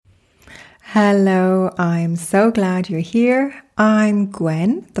Hello, I'm so glad you're here. I'm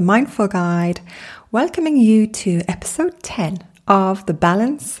Gwen, the Mindful Guide, welcoming you to episode 10 of the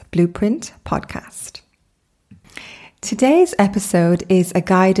Balance Blueprint podcast. Today's episode is a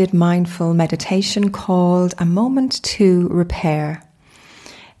guided mindful meditation called A Moment to Repair.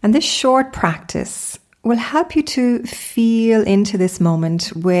 And this short practice will help you to feel into this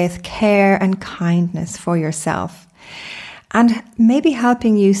moment with care and kindness for yourself, and maybe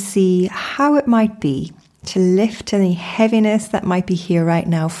helping you see how it might be to lift any heaviness that might be here right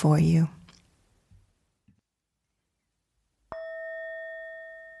now for you.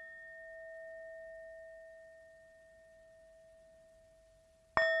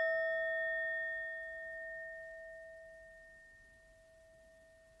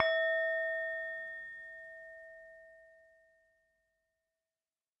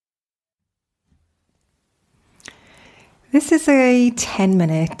 This is a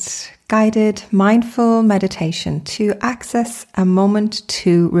 10-minute guided mindful meditation to access a moment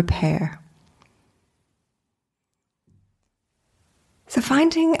to repair. So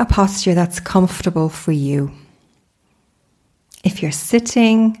finding a posture that's comfortable for you. If you're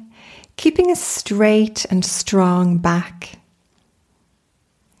sitting, keeping a straight and strong back,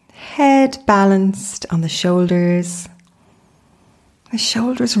 head balanced on the shoulders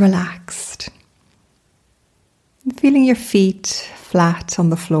relaxed. Feeling your feet flat on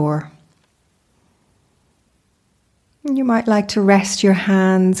the floor. You might like to rest your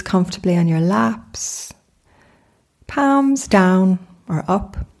hands comfortably on your laps, palms down or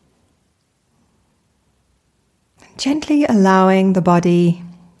up. Gently allowing the body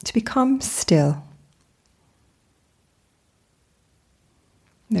to become still.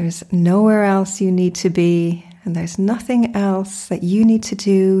 There's nowhere else you need to be, and there's nothing else that you need to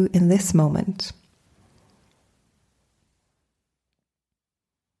do in this moment.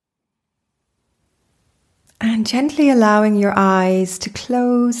 And gently allowing your eyes to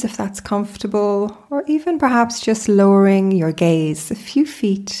close if that's comfortable, or even perhaps just lowering your gaze a few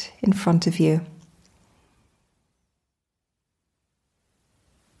feet in front of you.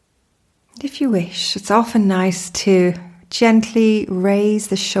 If you wish, it's often nice to gently raise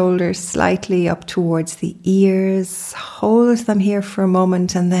the shoulders slightly up towards the ears, hold them here for a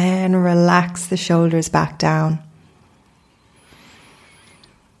moment, and then relax the shoulders back down.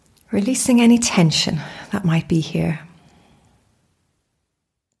 Releasing any tension that might be here.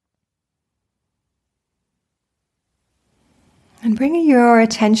 And bringing your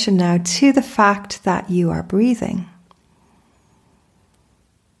attention now to the fact that you are breathing.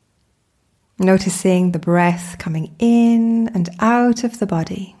 Noticing the breath coming in and out of the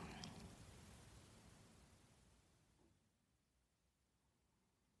body.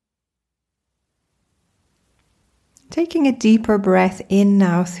 Taking a deeper breath in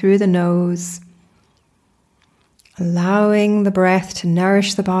now through the nose, allowing the breath to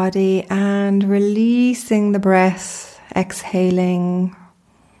nourish the body and releasing the breath, exhaling,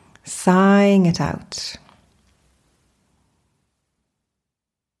 sighing it out.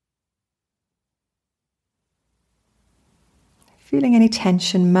 Feeling any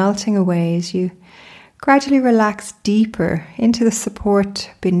tension melting away as you gradually relax deeper into the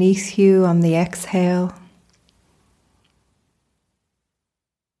support beneath you on the exhale.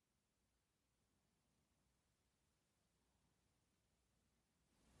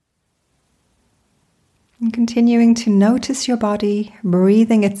 And continuing to notice your body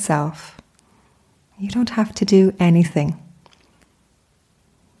breathing itself. You don't have to do anything.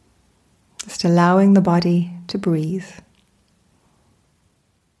 Just allowing the body to breathe.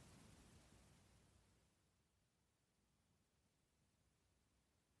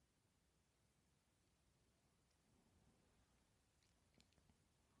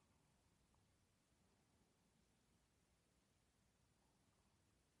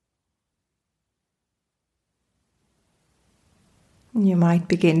 You might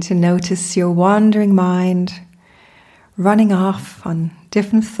begin to notice your wandering mind running off on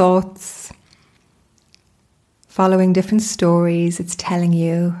different thoughts, following different stories it's telling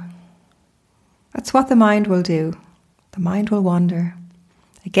you. That's what the mind will do. The mind will wander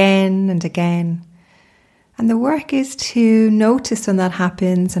again and again. And the work is to notice when that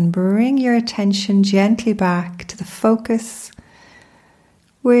happens and bring your attention gently back to the focus,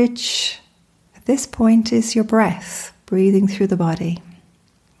 which at this point is your breath. Breathing through the body.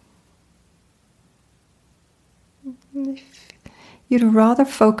 If you'd rather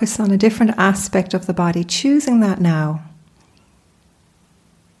focus on a different aspect of the body, choosing that now.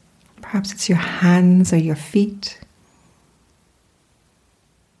 Perhaps it's your hands or your feet.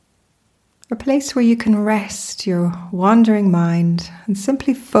 A place where you can rest your wandering mind and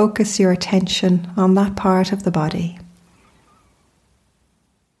simply focus your attention on that part of the body.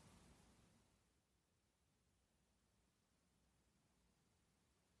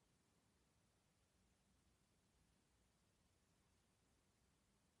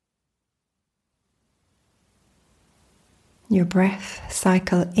 Your breath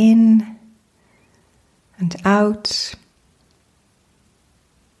cycle in and out,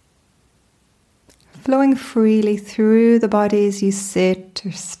 flowing freely through the body as you sit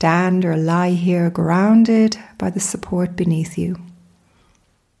or stand or lie here, grounded by the support beneath you.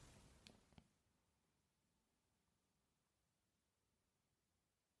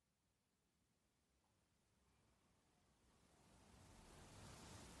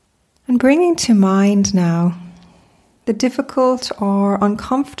 And bringing to mind now the difficult or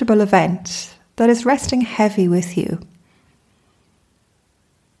uncomfortable event that is resting heavy with you.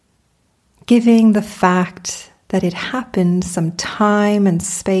 Giving the fact that it happened some time and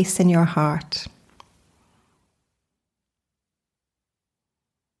space in your heart.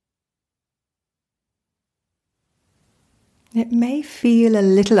 It may feel a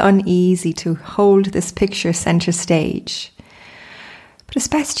little uneasy to hold this picture center stage, but as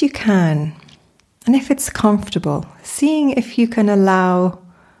best you can, and if it's comfortable, seeing if you can allow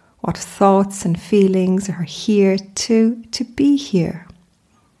what thoughts and feelings are here to be here.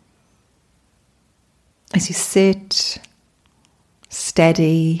 As you sit,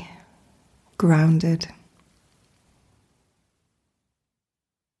 steady, grounded.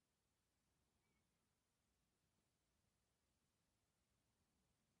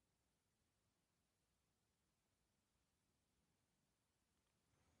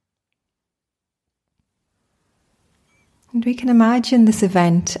 And we can imagine this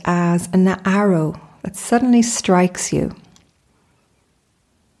event as an arrow that suddenly strikes you.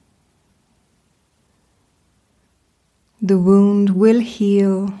 The wound will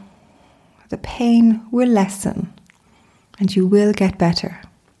heal, the pain will lessen, and you will get better.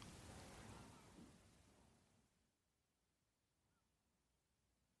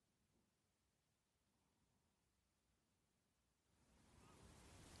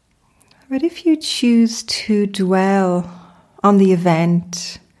 But if you choose to dwell on the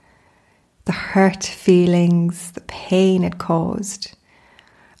event, the hurt feelings, the pain it caused,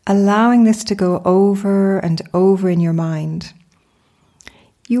 allowing this to go over and over in your mind,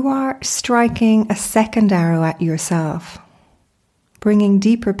 you are striking a second arrow at yourself, bringing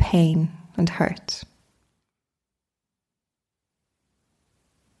deeper pain and hurt.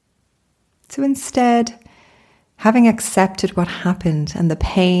 So instead, having accepted what happened and the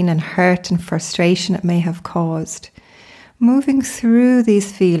pain and hurt and frustration it may have caused, moving through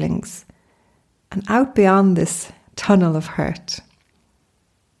these feelings and out beyond this tunnel of hurt,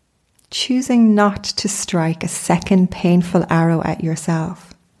 choosing not to strike a second painful arrow at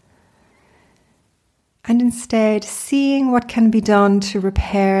yourself, and instead seeing what can be done to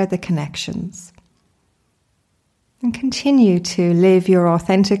repair the connections and continue to live your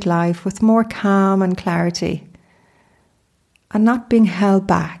authentic life with more calm and clarity, and not being held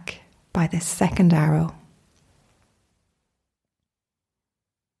back by this second arrow.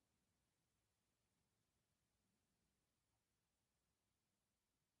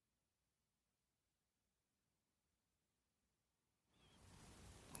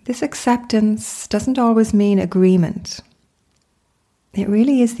 This acceptance doesn't always mean agreement. It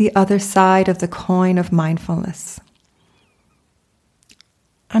really is the other side of the coin of mindfulness.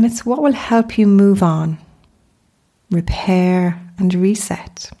 And it's what will help you move on, repair and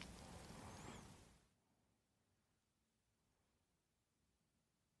reset.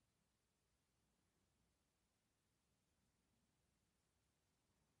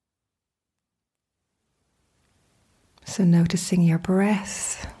 So noticing your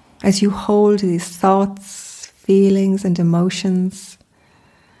breath as you hold these thoughts, feelings and emotions,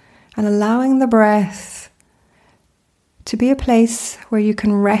 and allowing the breath to be a place where you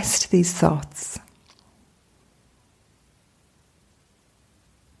can rest these thoughts.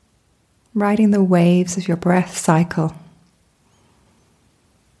 Riding the waves of your breath cycle,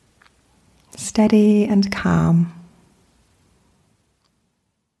 steady and calm.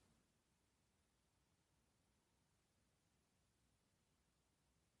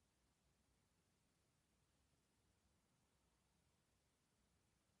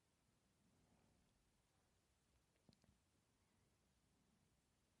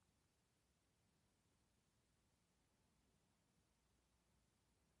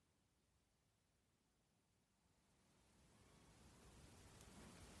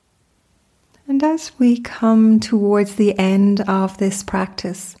 And as we come towards the end of this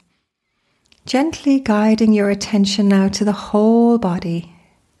practice, Gently guiding your attention now to the whole body,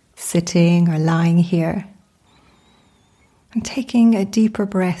 sitting or lying here. And taking a deeper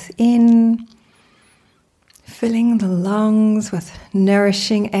breath in, filling the lungs with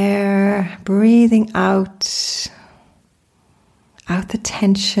nourishing air, breathing out the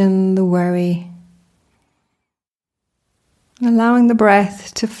tension, the worry, and allowing the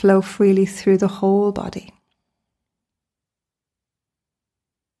breath to flow freely through the whole body.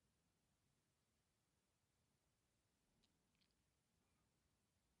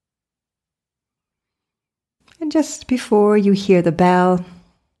 And just before you hear the bell,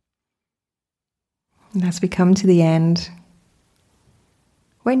 and as we come to the end,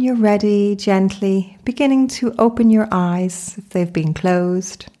 when you're ready, gently beginning to open your eyes if they've been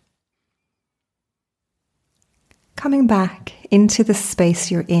closed. Coming back into the space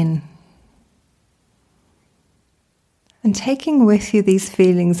you're in. And taking with you these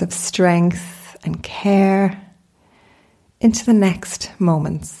feelings of strength and care into the next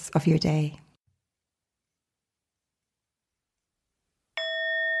moments of your day.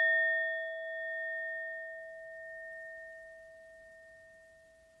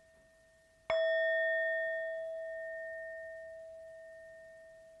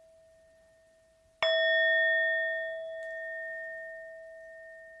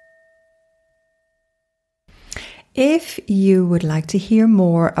 If you would like to hear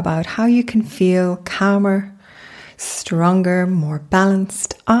more about how you can feel calmer, stronger, more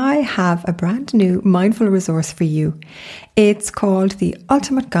balanced, I have a brand new mindful resource for you. It's called The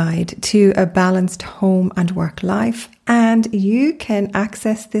Ultimate Guide to a Balanced Home and Work Life, and you can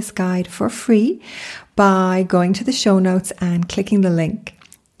access this guide for free by going to the show notes and clicking the link.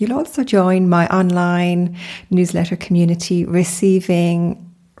 You'll also join my online newsletter community,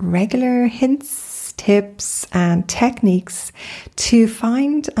 receiving regular hints, tips and techniques to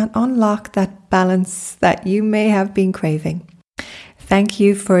find and unlock that balance that you may have been craving. Thank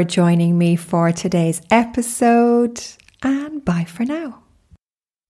you for joining me for today's episode, and bye for now.